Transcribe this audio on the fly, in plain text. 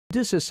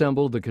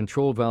Disassemble the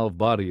control valve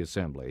body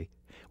assembly.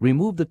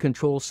 Remove the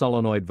control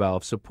solenoid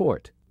valve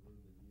support.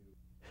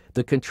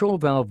 The control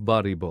valve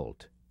body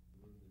bolt.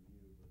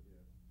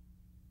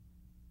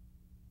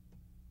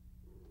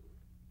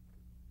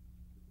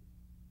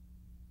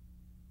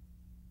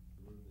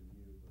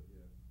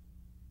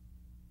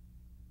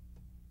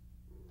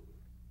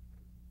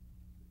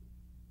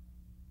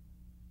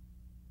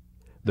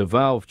 The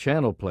valve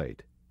channel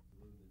plate.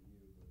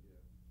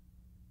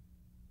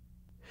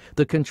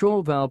 The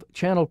control valve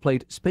channel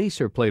plate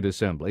spacer plate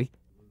assembly.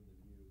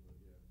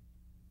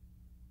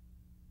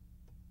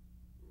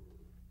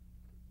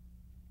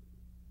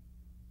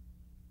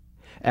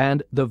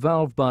 And the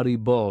valve body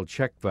ball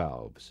check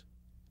valves.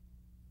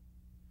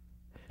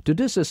 To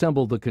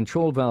disassemble the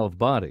control valve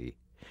body,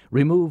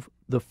 remove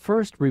the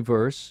first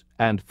reverse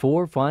and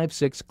 4, 5,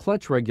 6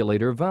 clutch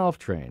regulator valve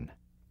train,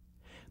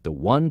 the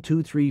 1,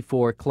 2, 3,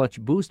 4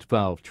 clutch boost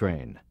valve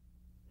train,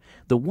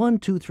 the 1,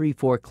 2, 3,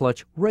 4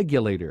 clutch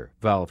regulator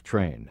valve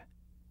train,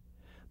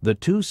 the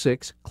 2,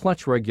 6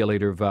 clutch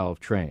regulator valve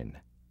train,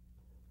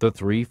 the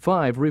 3,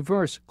 5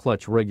 reverse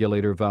clutch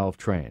regulator valve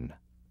train,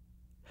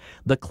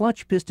 the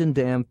clutch piston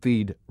dam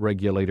feed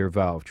regulator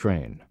valve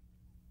train,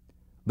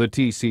 the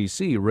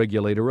TCC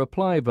regulator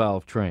apply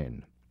valve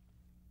train,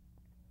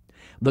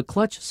 the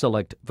clutch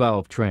select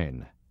valve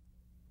train,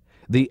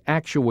 the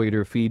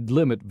actuator feed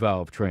limit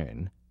valve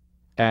train,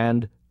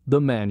 and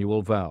the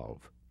manual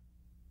valve.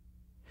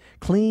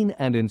 Clean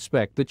and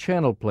inspect the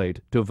channel plate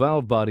to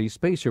valve body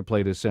spacer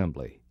plate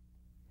assembly,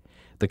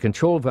 the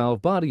control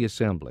valve body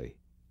assembly,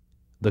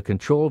 the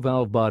control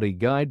valve body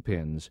guide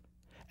pins,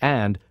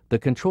 and the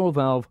control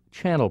valve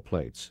channel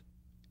plates.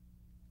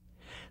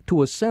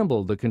 To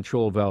assemble the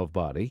control valve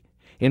body,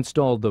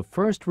 install the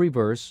first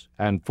reverse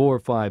and 4,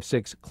 5,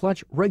 6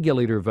 clutch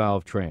regulator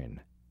valve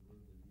train.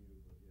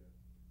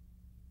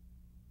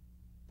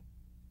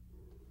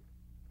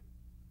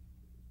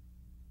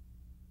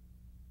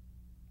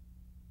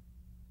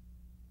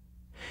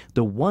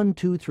 The 1,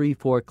 2, 3,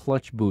 4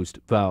 clutch boost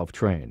valve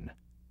train.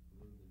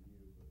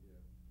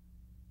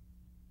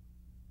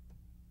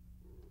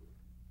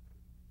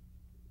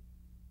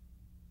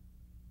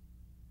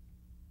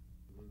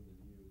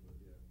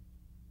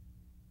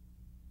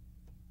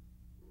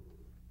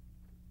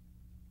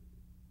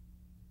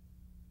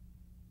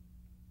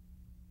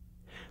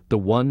 The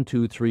 1,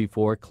 2, 3,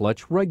 4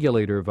 clutch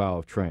regulator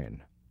valve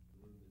train.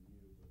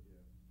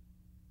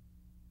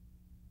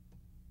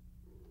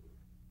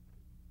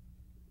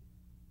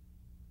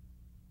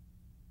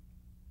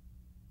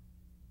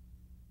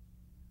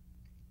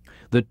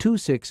 The 2,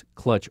 6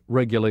 clutch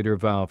regulator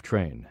valve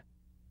train.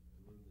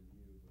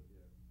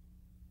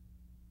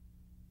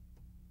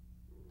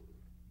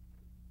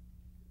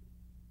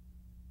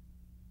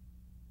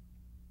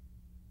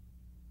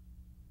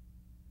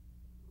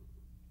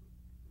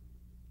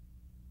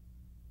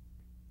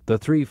 The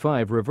 3,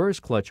 5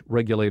 reverse clutch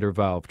regulator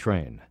valve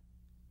train.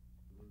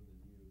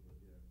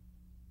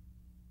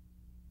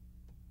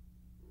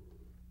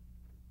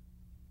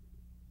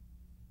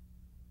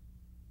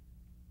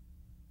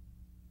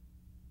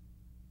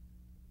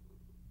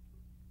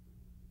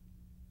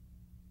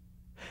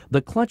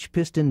 The clutch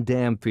piston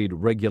dam feed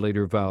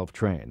regulator valve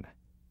train.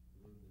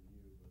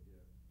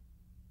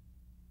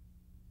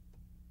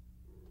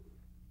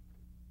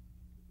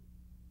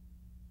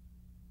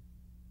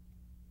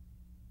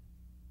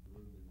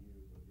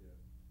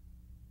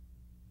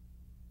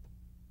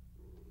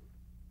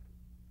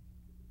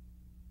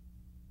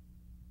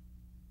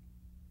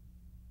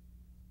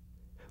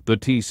 The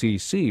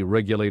TCC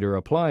regulator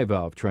apply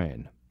valve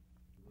train.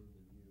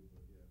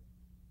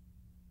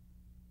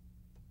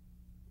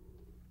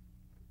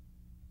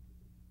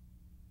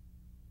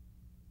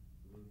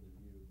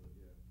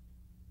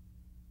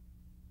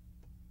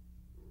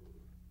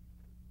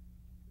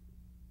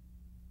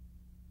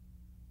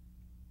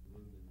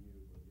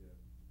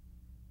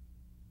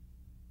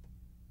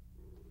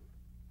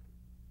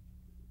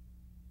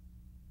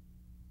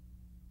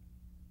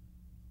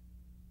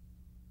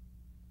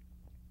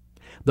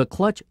 The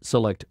clutch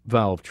select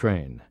valve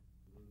train.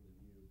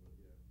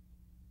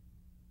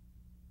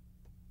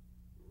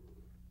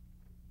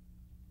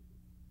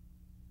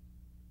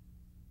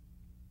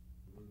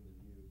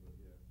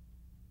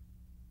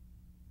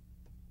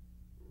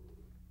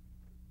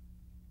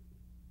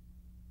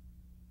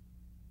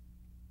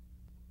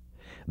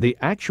 The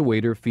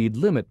actuator feed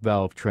limit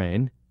valve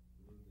train.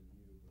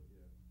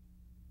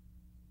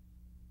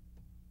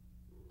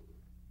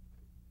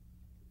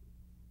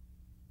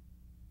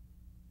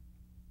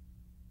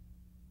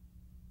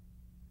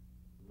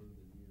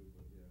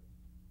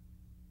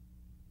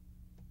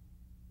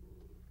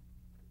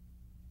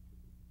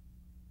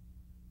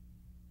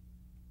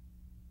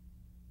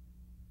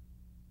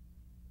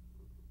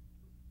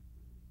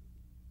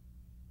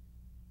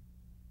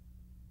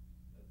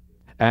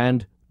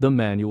 And the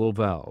manual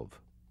valve.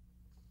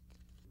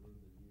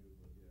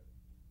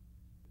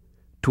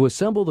 To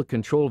assemble the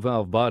control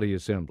valve body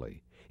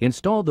assembly,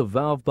 install the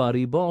valve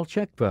body ball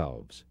check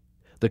valves,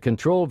 the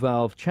control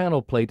valve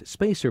channel plate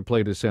spacer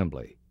plate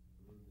assembly,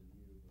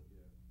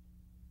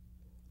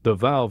 the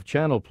valve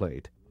channel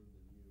plate,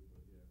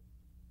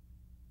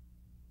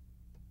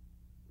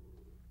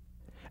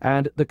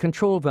 and the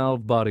control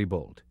valve body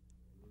bolt.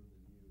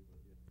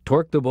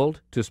 Torque the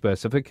bolt to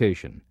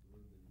specification.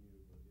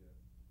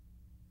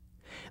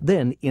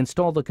 Then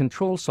install the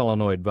control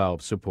solenoid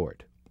valve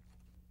support.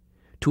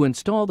 To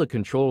install the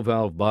control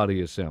valve body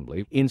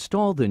assembly,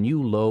 install the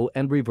new low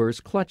and reverse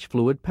clutch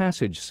fluid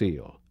passage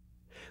seal,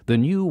 the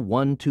new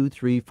 1, 2,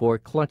 3, 4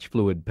 clutch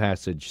fluid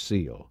passage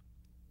seal,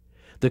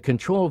 the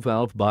control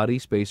valve body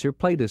spacer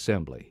plate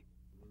assembly,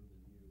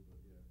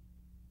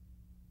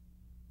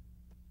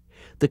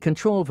 the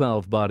control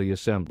valve body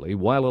assembly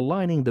while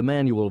aligning the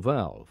manual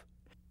valve,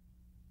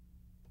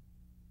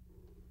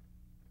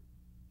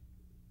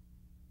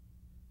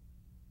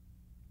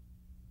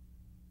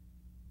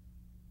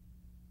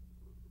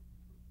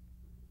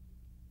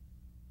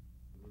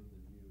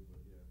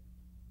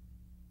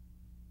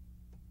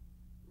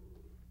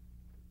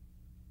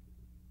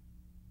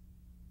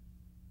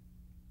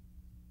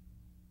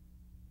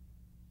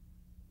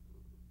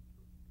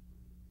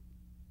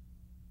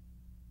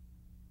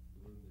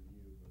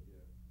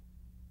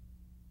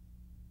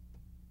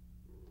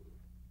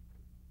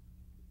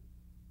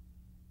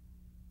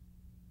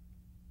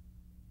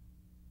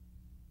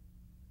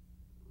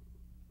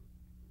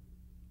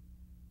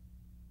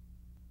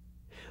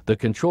 the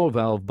control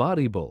valve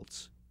body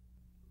bolts.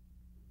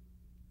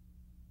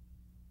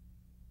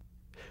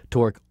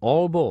 Torque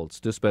all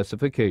bolts to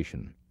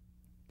specification.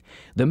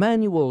 The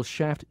manual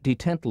shaft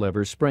detent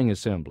lever spring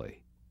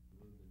assembly.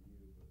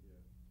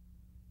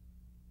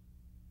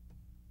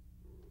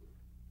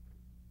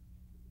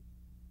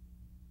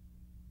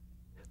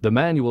 The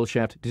manual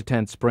shaft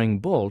detent spring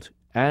bolt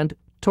and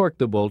torque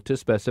the bolt to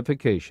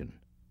specification.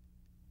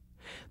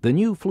 The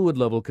new fluid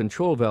level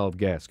control valve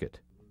gasket.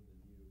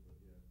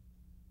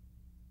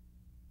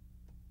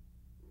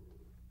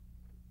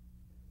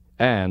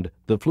 And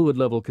the fluid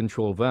level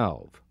control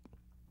valve.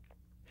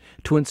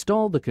 To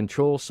install the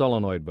control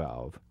solenoid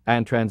valve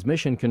and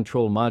transmission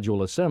control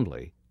module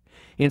assembly,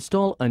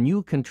 install a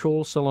new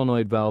control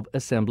solenoid valve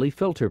assembly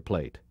filter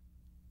plate,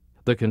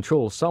 the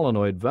control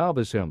solenoid valve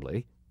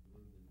assembly,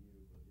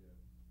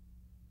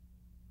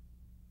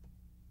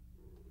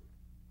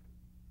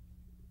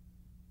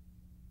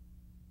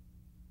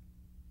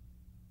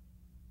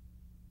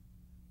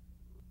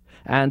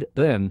 and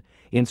then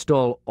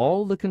install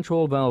all the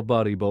control valve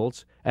body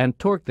bolts and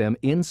torque them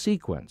in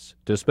sequence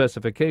to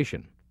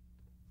specification.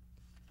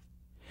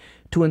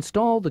 To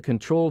install the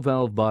control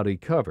valve body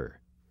cover,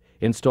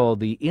 install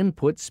the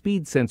input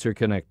speed sensor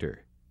connector,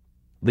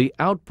 the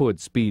output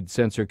speed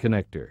sensor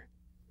connector,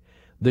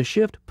 the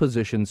shift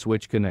position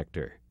switch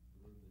connector,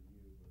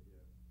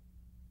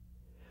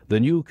 the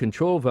new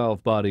control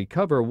valve body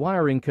cover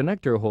wiring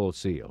connector hole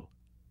seal,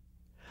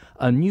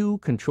 a new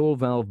control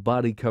valve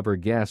body cover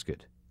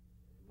gasket,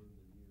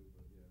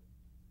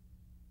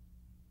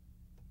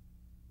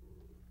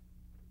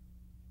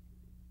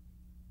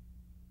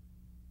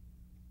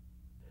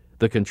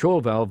 the control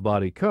valve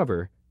body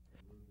cover,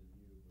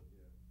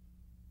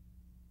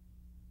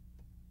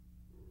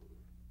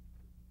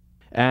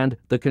 and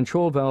the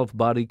control valve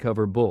body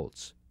cover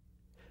bolts.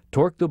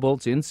 Torque the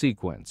bolts in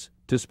sequence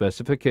to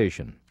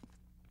specification.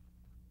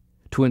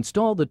 To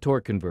install the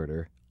torque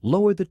converter,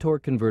 lower the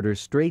torque converter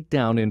straight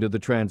down into the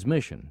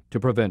transmission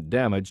to prevent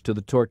damage to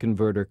the torque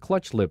converter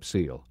clutch lip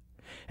seal,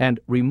 and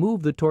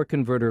remove the torque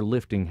converter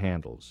lifting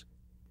handles.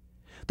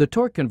 The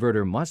torque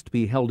converter must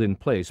be held in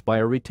place by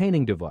a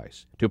retaining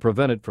device to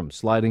prevent it from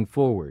sliding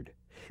forward,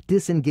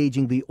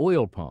 disengaging the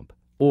oil pump,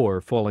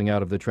 or falling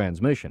out of the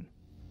transmission.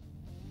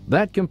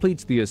 That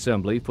completes the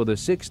assembly for the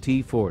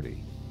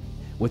 6T40.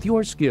 With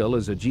your skill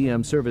as a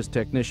GM service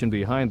technician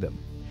behind them,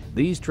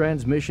 these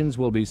transmissions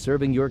will be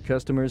serving your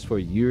customers for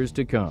years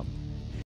to come.